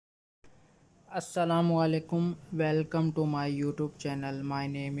Assalamualikum. Welcome to my YouTube channel. My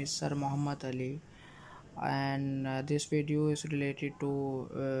name is Sir m.ali, and this video is related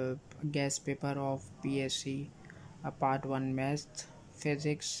to guest paper of BSc, part 1 math,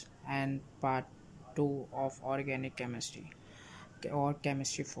 physics, and part 2 of organic chemistry or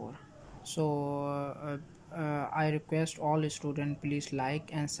chemistry 4. So I request all students please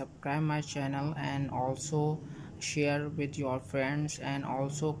like and subscribe my channel, and also share with your friends, and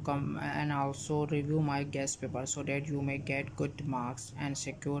also come and also review my guest paper so that you may get good marks and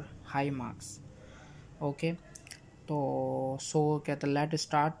secure high marks. Okay, let's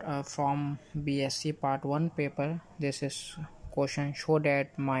start from BSc part 1 paper. This is question: show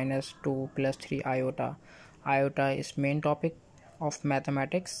that minus 2 plus 3 iota is main topic of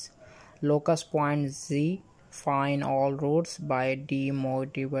mathematics. Locus point Z, find all roots by de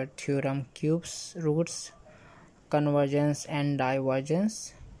Moivre theorem, cubes roots, convergence and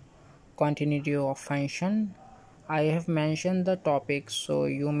divergence, continuity of function. I have mentioned the topic, so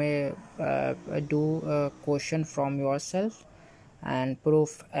you may do a question from yourself. And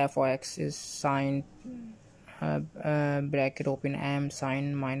proof f of x is sine bracket open m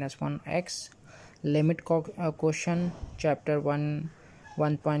sine minus 1 x. Limit question, chapter 1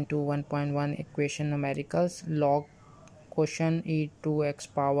 1.2 1.1 equation numericals. Log question, e2x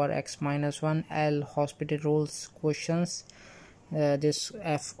power x minus 1. L hospital rules questions. This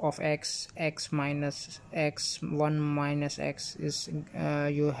f of x, x minus x 1 minus x is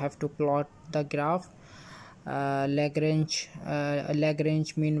you have to plot the graph. Lagrange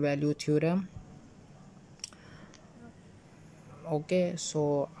mean value theorem. Okay,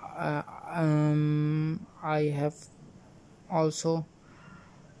 so I have also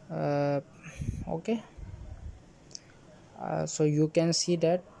okay, so you can see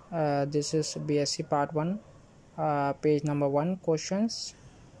that this is BSc part 1, page number 1 questions,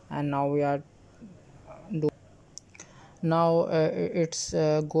 and now we are it's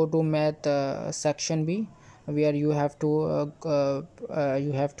go to math section B, where you have to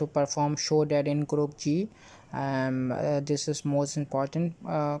perform show that in group G. This is most important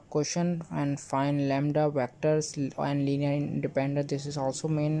question, and find lambda vectors and linear independent. This is also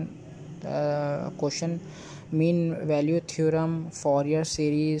main question. Mean value theorem, Fourier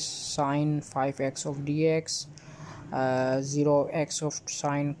series, sine 5x of dx, 0x of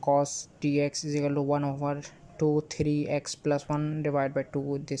sine cos dx is equal to 1 over 2 3x plus 1 divided by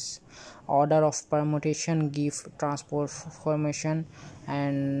 2. This order of permutation give transformation,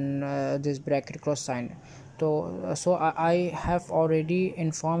 and this bracket cross sign. So I have already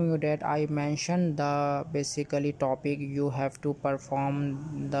informed you that I mentioned the basically topic. You have to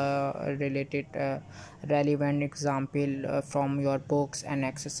perform the related relevant example from your books and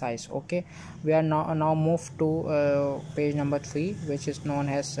exercise. Okay, we are now move to page number 3, which is known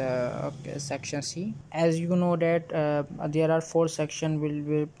as section C. As you know that there are 4 sections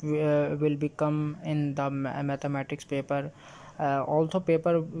will become in the mathematics paper. Also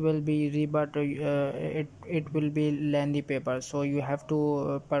paper will be easy, but it will be lengthy paper, so you have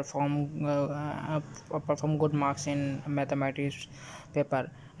to perform good marks in mathematics paper.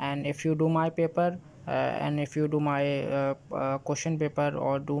 And if you do my paper and if you do my question paper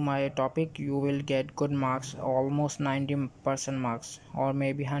or do my topic, you will get good marks, almost 90% marks or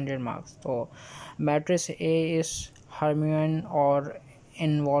maybe 100 marks. So matrix A is Hermione or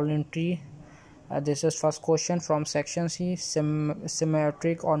involuntary. This is first question from section C.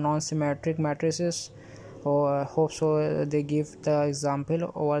 Symmetric or non-symmetric matrices. Hope so they give the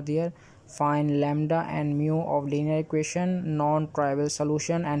example over there. Find lambda and mu of linear equation, non-trivial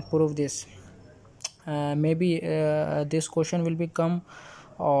solution, and prove this. Maybe this question will become,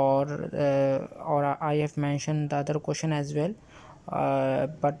 or I have mentioned the other question as well,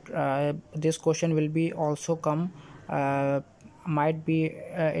 but this question will be also come. Might be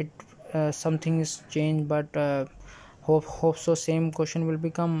it something is changed, but hope so same question will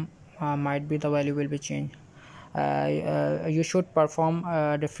become. Might be the value will be changed. You should perform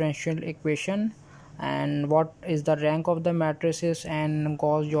a differential equation, and what is the rank of the matrices, and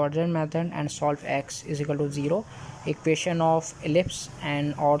Gauss-Jordan method, and solve x is equal to 0, equation of ellipse,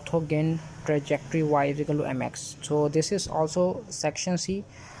 and orthogonal trajectory y is equal to mx. So this is also section C,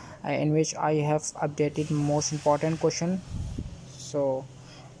 in which I have updated most important question. So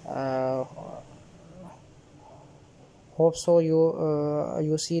hope so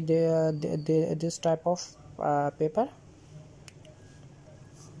you see this type of paper.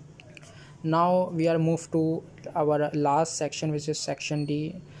 Now we are moved to our last section, which is section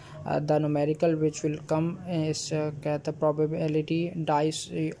D. The numerical which will come is the probability, dice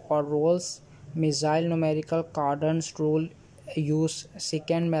or rolls, missile numerical, Cardan's rule, use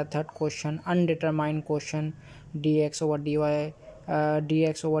second method question, undetermined question, dx over dy,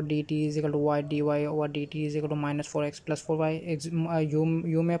 dx over dt is equal to y, dy over dt is equal to minus 4x plus 4y.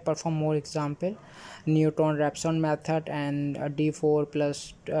 You may perform more example, Newton-Raphson method, and d4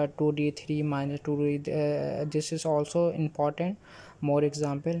 plus 2d3 minus 2d. This is also important, more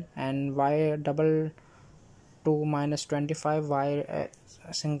example. And y double 2 minus 25, y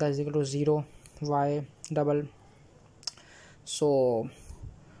single is equal to 0, y double. So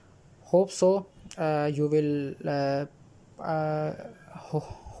hope so you will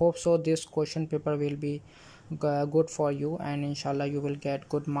hope so this question paper will be good for you, and inshallah you will get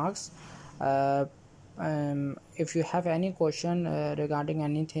good marks. If you have any question regarding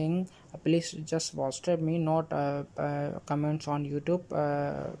anything, please just WhatsApp me, not comments on YouTube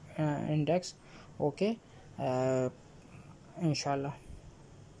index. Okay, inshallah.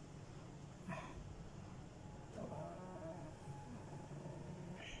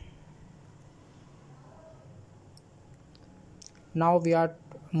 Now we are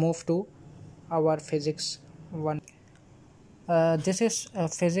moved to our physics 1. This is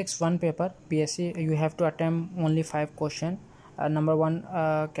physics 1 paper BSc. You have to attempt only 5 questions. Number 1,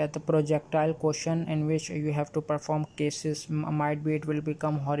 the projectile question, in which you have to perform cases. Might be it will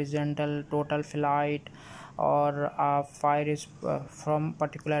become horizontal, total flight, or fire is from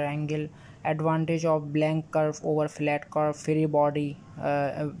particular angle. Advantage of blank curve over flat curve. Free body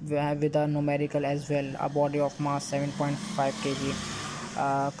with a numerical as well. A body of mass 7.5 kg.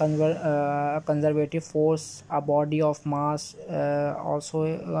 Conservative force, a body of mass, also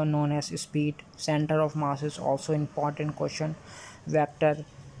known as speed. Center of mass is also important question. Vector,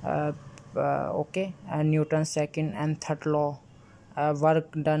 okay, and Newton's second and third law.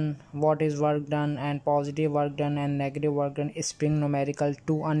 Work done, what is work done, and positive work done and negative work done. Spring numerical.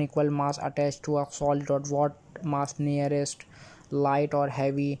 Two unequal mass attached to a solid rod. What mass nearest, light or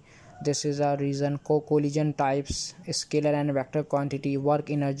heavy? This is a reason. Collision types, scalar and vector quantity. Work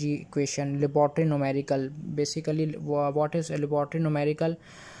energy equation. Laboratory numerical. Basically, what is a laboratory numerical?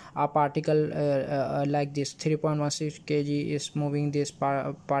 A particle like this 3.16 kg is moving this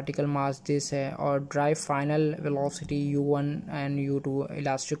particle mass this, or drive final velocity u1 and u2.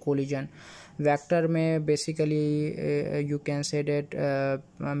 Elastic collision. Vector may basically you can say that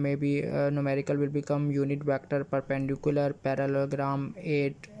maybe numerical will become unit vector, perpendicular, parallelogram,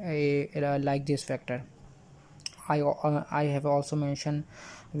 8 like this vector. I have also mentioned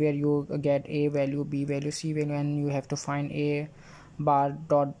where you get a value, b value, c value, and you have to find a bar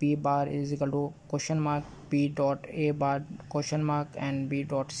dot b bar is equal to question mark, b dot a bar question mark, and b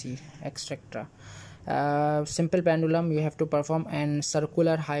dot c, etc. Simple pendulum you have to perform, and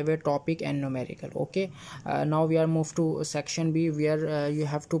circular highway, topic, and numerical. Okay, now we are moved to section B, where you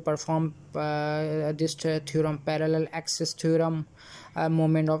have to perform this theorem: parallel axis theorem,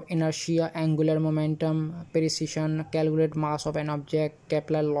 moment of inertia, angular momentum, precision, calculate mass of an object,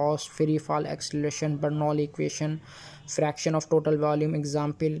 Kepler laws, free fall acceleration, Bernoulli equation, fraction of total volume.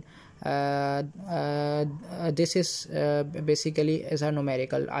 Example, this is basically as a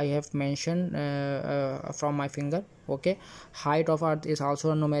numerical I have mentioned from my finger. Okay, height of earth is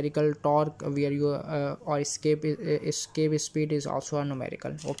also a numerical. Torque, where you or escape speed, is also a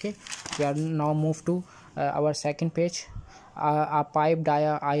numerical. Okay, we are now moved to our second page. A pipe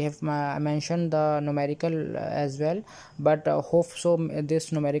dia, I have mentioned the numerical as well, but hope so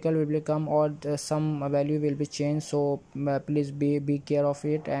this numerical will become, or some value will be changed. So please be care of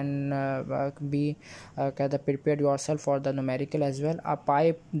it, and be prepared yourself for the numerical as well. A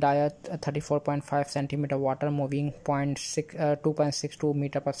pipe dia 34.5 centimeter, water moving 2.62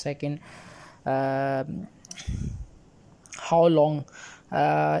 meter per second. How long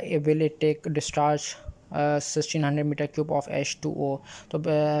will it take discharge 1600 meter cube of H2O?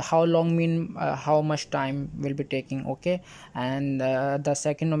 So how long mean how much time will be taking. Okay, and the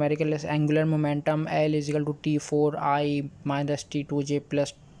second numerical is angular momentum. L is equal to T4I minus T2J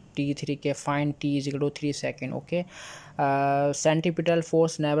plus T3K. Find T is equal to 3 seconds. Okay, centripetal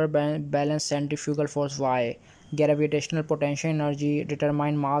force, never balance centrifugal force. Y. Gravitational potential energy,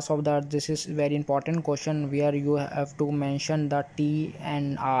 determine mass of the earth. This is very important question, where you have to mention the T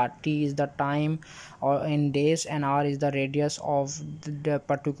and R. T is the time or in days, and R is the radius of the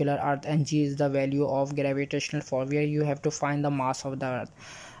particular earth, and G is the value of gravitational force, where you have to find the mass of the earth.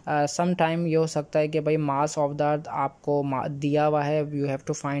 Sometime ये हो सकता है कि भाई mass of the earth आपको दिया हुआ है, you have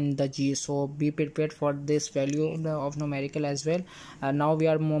to find the G. So be prepared for this value of numerical as well. Now we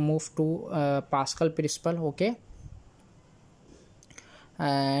are moved to Pascal principle. Okay,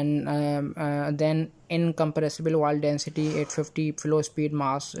 and then incompressible wall density, 850 flow speed,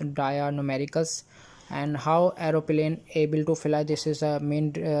 mass dia numericals. and how aeroplane able to fly. This is a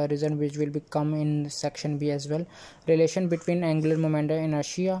main reason which will become in section B as well. Relation between angular momentum and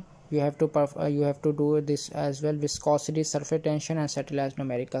inertia, you have to do this as well. Viscosity, surface tension, and settle as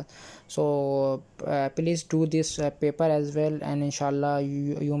numerical. So please do this paper as well, and inshallah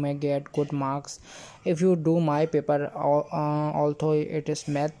you may get good marks. If you do my paper, although it is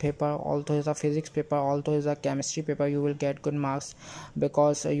math paper, although it's a physics paper, although it's a chemistry paper, you will get good marks,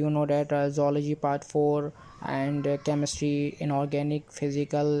 because you know that zoology part 4 and chemistry, inorganic,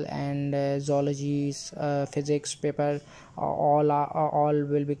 physical, and zoology's physics paper, all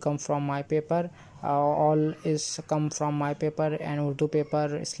will become from my paper. All is come from my paper, and Urdu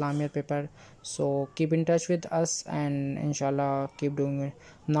paper, Islamic paper. So keep in touch with us, and inshallah keep doing it.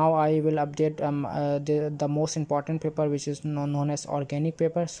 Now I will update the most important paper, which is known as organic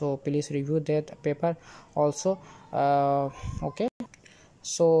paper. So please review that paper also. Okay.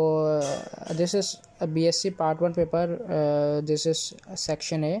 So this is a BSc part 1 paper. This is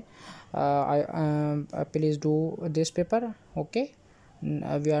section A. Please do this paper. Okay.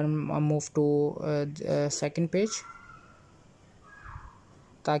 We are move to second page,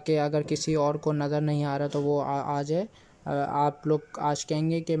 ताकि अगर किसी और को नज़र नहीं आ रहा तो वो आ जाए. आप लोग आज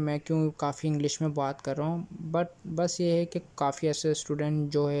कहेंगे कि मैं क्यों काफ़ी इंग्लिश में बात कर रहा हूँ, बट बस ये है कि काफ़ी ऐसे स्टूडेंट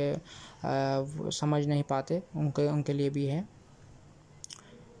जो है समझ नहीं पाते, उनके लिए भी है.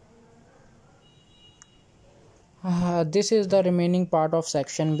 This is the remaining part of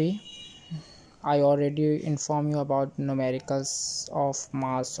section B. I already informed you about numericals of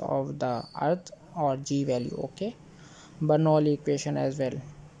mass of the earth or G value, okay, Bernoulli equation as well.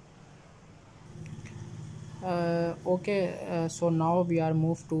 Okay, so now we are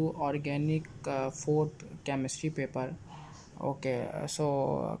moved to organic fourth chemistry paper. Okay,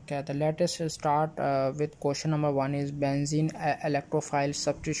 so let us start with question number 1 is benzene electrophile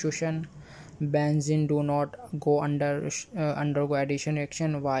substitution. Benzene do not undergo addition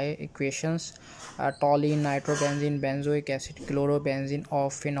reaction. Why? Equations: toluene, nitrobenzene, benzoic acid, chlorobenzene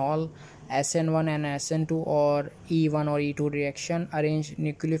of phenol, SN1 and SN2 or E1 or E2 reaction. Arrange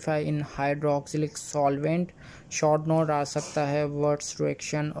nucleify in hydroxylic solvent. Short note आ सकता है Wurtz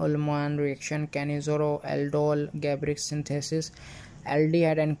reaction, Ullmann reaction, Cannizzaro, aldol, Gabrick synthesis,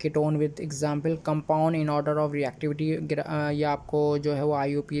 aldehyde and ketone with example. Compound in order of reactivity, ये आपको जो है वो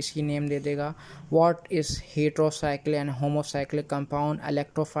IUPAC की name दे देगा. What is heterocyclic and homocyclic compound?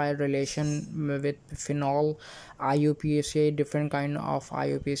 Electrophile relation with phenol, IUPAC, different kind of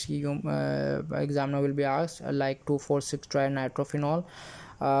IUPAC examiner will be asked, like 2,4,6 trinitrophenol.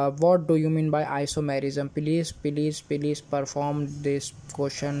 What do you mean by isomerism? Please perform this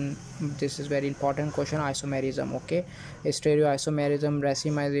question. This is very important question. Isomerism, okay. Stereoisomerism,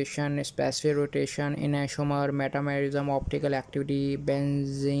 racemization, specific rotation, enantiomer, metamerism, optical activity,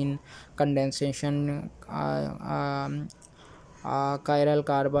 benzene condensation, chiral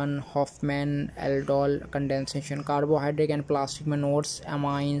carbon, Hoffman aldol condensation. Carbohydrate and plastic notes,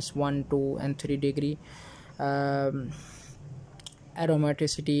 amines 1, 2 and 3 degree.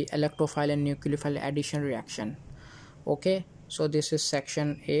 Aromaticity, electrophile and nucleophile addition reaction. Okay, so this is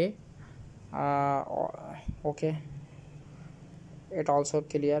section A. Okay, it also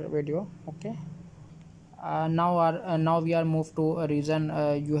clear video. Okay, now we are moved to a reason.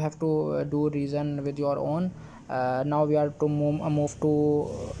 You have to do reason with your own. Now we are to move to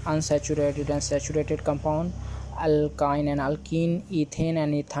unsaturated and saturated compound, alkyne and alkene, ethane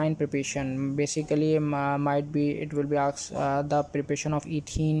and ethine preparation. Basically might be it will be asked the preparation of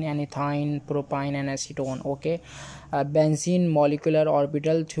ethene and ethine, propane and acetone. Okay, benzene molecular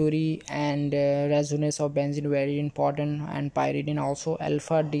orbital theory and resonance of benzene very important, and pyridine also.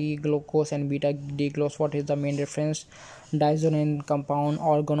 Alpha D glucose and beta D glucose, what is the main difference? Diazonium compound,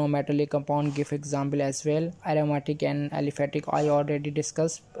 organometallic compound, give example as well. Aromatic and aliphatic I already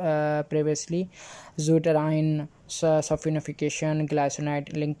discussed previously. Deuterine sulfonification,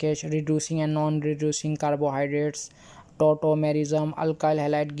 glycinide linkage, reducing and non-reducing carbohydrates, tautomerism, alkyl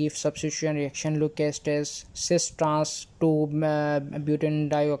halide give substitution reaction, Lucas test, cis trans to butane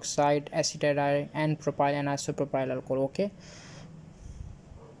dioxide, acetaldehyde and propyl and isopropyl alcohol. Okay,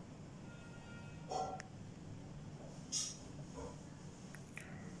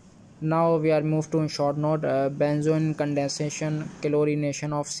 now we are moved to in short note benzoin condensation,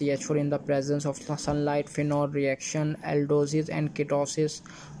 chlorination of CH4 in the presence of sunlight, phenol reaction, aldosis and ketosis,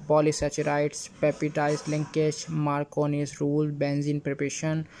 polysaccharides, peptides linkage, Marconi's rule, benzene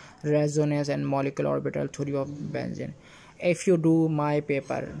preparation, resonance and molecular orbital theory of benzene. If you do my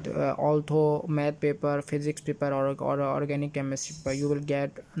paper, although math paper, physics paper or organic chemistry paper, you will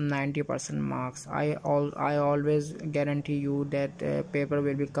get 90% marks. I always guarantee you that paper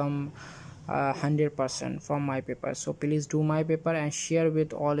will become 100% from my paper. So please do my paper and share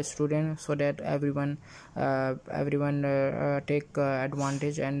with all students so that everyone take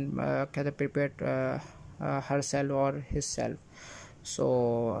advantage and can prepare herself or himself. So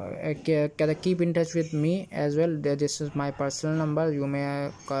keep in touch with me as well. This is my personal number. You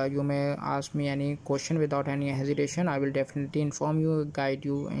may ask me any question without any hesitation. I will definitely inform you, guide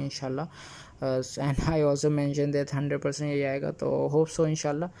you, inshallah. And I also mentioned that 100% ये आएगा, तो hope so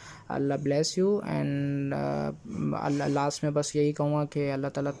inshallah. Allah bless you and Allah last में बस यही कहूँगा कि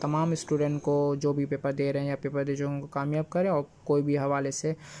अल्लाह ताला तमाम स्टूडेंट को जो भी पेपर दे रहे हैं या पेपर दे जो उनको कामयाब करे, और कोई भी हवाले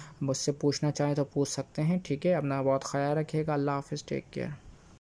से मुझसे पूछना चाहे तो पूछ सकते हैं, ठीक है। अपना बहुत ख्याल रखिएगा। अल्लाह हाफिज़, टेक केयर।